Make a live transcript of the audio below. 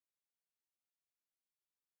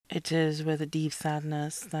It is with deep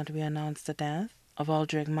sadness that we announce the death of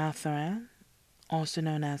Aldrick Mathurin, also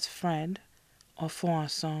known as Fred, of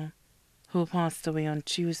Foisson, who passed away on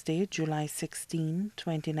Tuesday, July 16,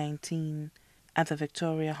 2019, at the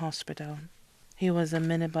Victoria Hospital. He was a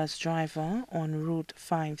minibus driver on Route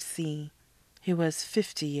 5C. He was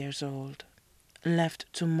 50 years old.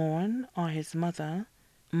 Left to mourn are his mother,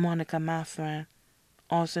 Monica Mathurin,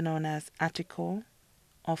 also known as Attico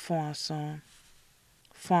of Foisson;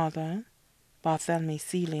 father, Barthélemy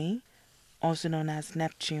Seeley, also known as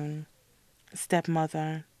Neptune;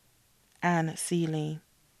 stepmother, Anne Seeley;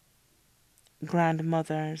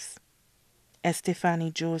 grandmothers,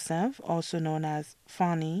 Estefany Joseph, also known as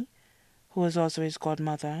Fanny, who was also his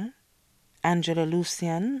godmother; Angela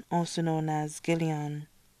Lucien, also known as Gillian;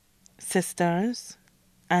 sisters,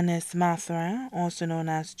 Annis Mathurin, also known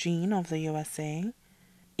as Jean of the USA;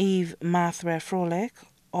 Eve Mathurin Frolick,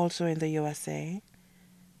 also in the USA;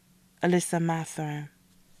 Alyssa Mathurin;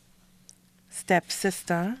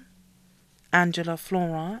 stepsister, Angela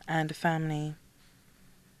Flora and family;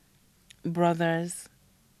 brothers,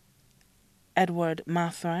 Edward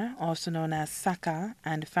Mathurin, also known as Saka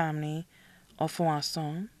and family of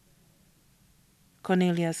Foisson;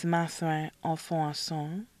 Cornelius Mathurin of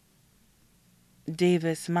Foisson;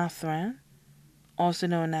 Davis Mathurin, also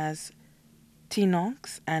known as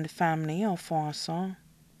Tinox and family of Foisson;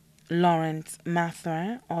 Lawrence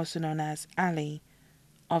Mathurin, also known as Ali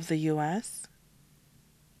of the U.S.,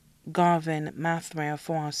 Garvin Mathurin of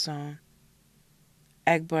Foisson;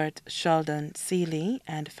 Egbert Sheldon Seeley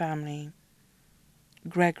and family;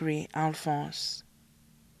 Gregory Alphonse;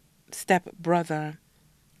 step-brother,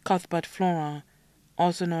 Cuthbert Flora,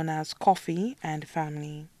 also known as Coffee and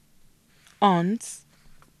family; aunts,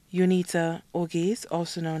 Unita Ogis,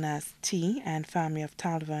 also known as T and family of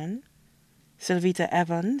Talvin; Sylvita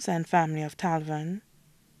Evans and family of Talvin;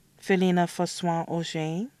 Philina Fossois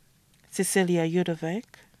Auger; Cecilia Udovic;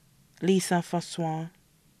 Lisa Fossois;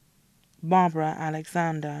 Barbara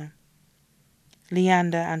Alexander;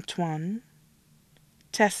 Leander Antoine;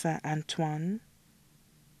 Tessa Antoine;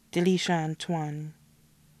 Delisha Antoine;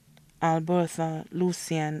 Albertha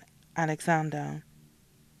Lucien Alexander;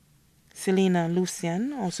 Selena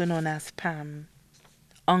Lucien, also known as Pam;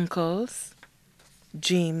 uncles,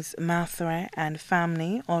 James Mathurin and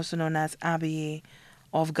family, also known as Abbaye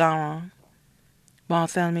of Garan;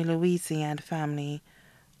 Barthélemy Louisi and family,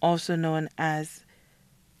 also known as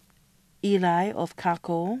Eli of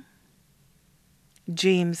Kako;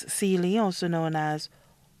 James Seeley, also known as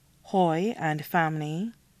Hoy and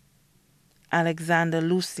family; Alexander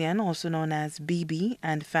Lucien, also known as Bibi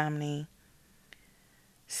and family;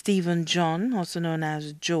 Stephen John, also known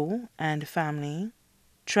as Joe and family;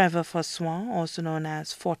 Trevor Fossois, also known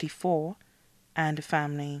as 44 and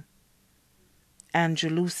family; Andrew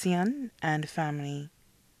Lucien and family;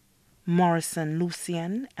 Morrison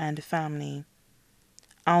Lucien and family;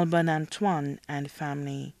 Alban Antoine and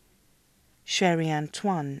family; Sherry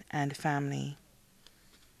Antoine and family;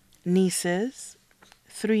 nieces,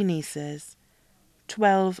 3 nieces,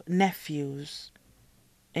 12 nephews,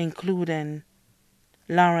 including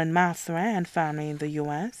Lauren Mathurin and family in the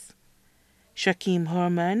U.S., Shaquem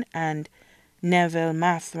Herman and Neville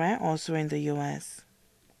Mathurin, also in the U.S.,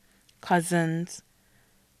 cousins,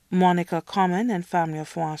 Monica Common and family of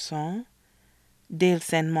Foisson; Dale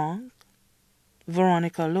Saint-Marc;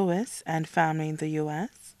 Veronica Lewis and family in the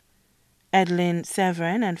U.S., Edlyn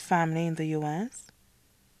Severin and family in the U.S.,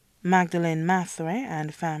 Magdalene Mathurin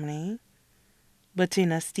and family;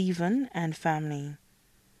 Bettina Stephen and family;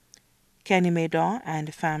 Kenny Maydor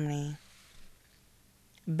and family;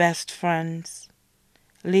 best friends,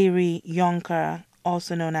 Larry Yonker,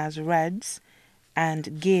 also known as Reds,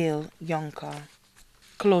 and Gail Yonker;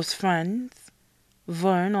 close friends,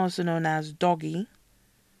 Vern, also known as Doggy;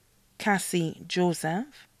 Cassie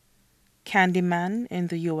Joseph; Candyman in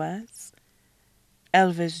the U.S.,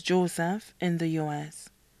 Elvis Joseph in the U.S.,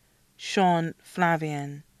 Sean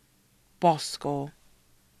Flavian, Bosco.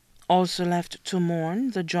 Also left to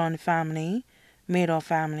mourn the John family, Maydor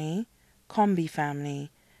family, Comby family,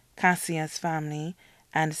 Cassius family,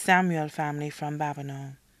 and Samuel family from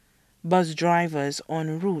Babonneau. Bus drivers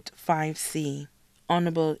on Route 5C,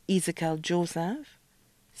 Honorable Ezekiel Joseph,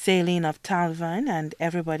 Celine of Talvin, and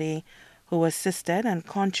everybody who assisted and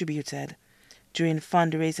contributed during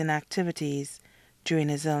fundraising activities during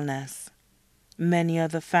his illness. Many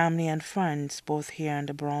other family and friends, both here and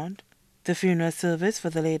abroad. The funeral service for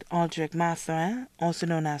the late Aldrick Mathurin, also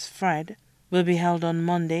known as Fred, will be held on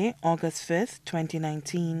Monday, August 5th,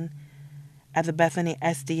 2019, at the Bethany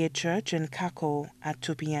SDA Church in Kako at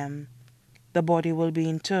 2 p.m. The body will be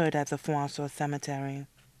interred at the Foisson Cemetery.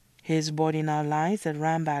 His body now lies at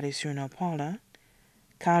Rambally's funeral parlor,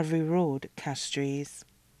 Calvary Road, Castries.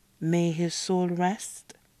 May his soul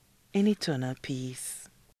rest in eternal peace.